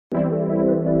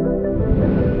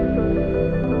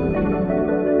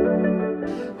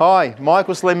Hi,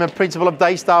 Michael Sleeman, Principal of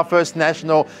Daystar First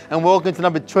National, and welcome to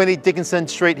number 20 Dickenson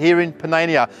Street here in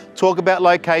Panania. Talk about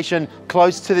location,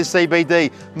 close to the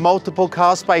CBD, multiple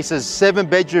car spaces, 7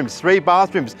 bedrooms, 3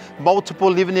 bathrooms,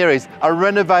 multiple living areas, a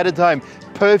renovated home,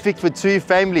 perfect for 2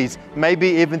 families, maybe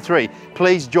even 3.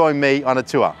 Please join me on a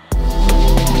tour.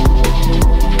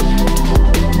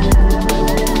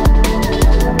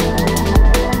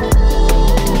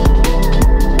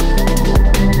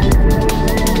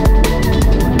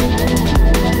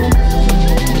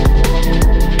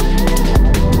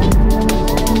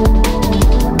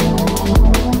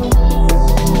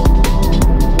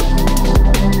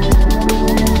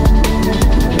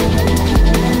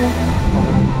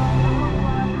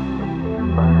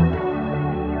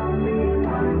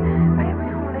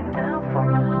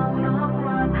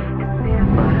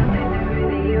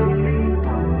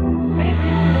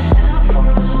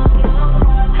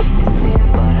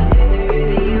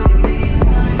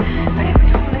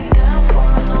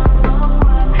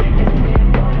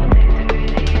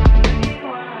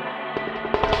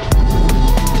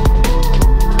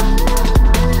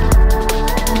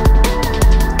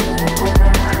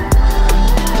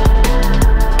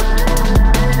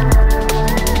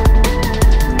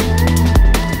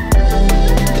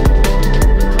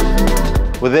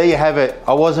 Well, there you have it.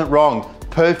 I wasn't wrong.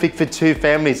 Perfect for 2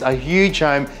 families, a huge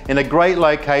home in a great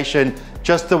location,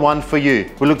 just the one for you.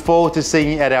 We look forward to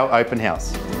seeing you at our open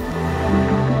house.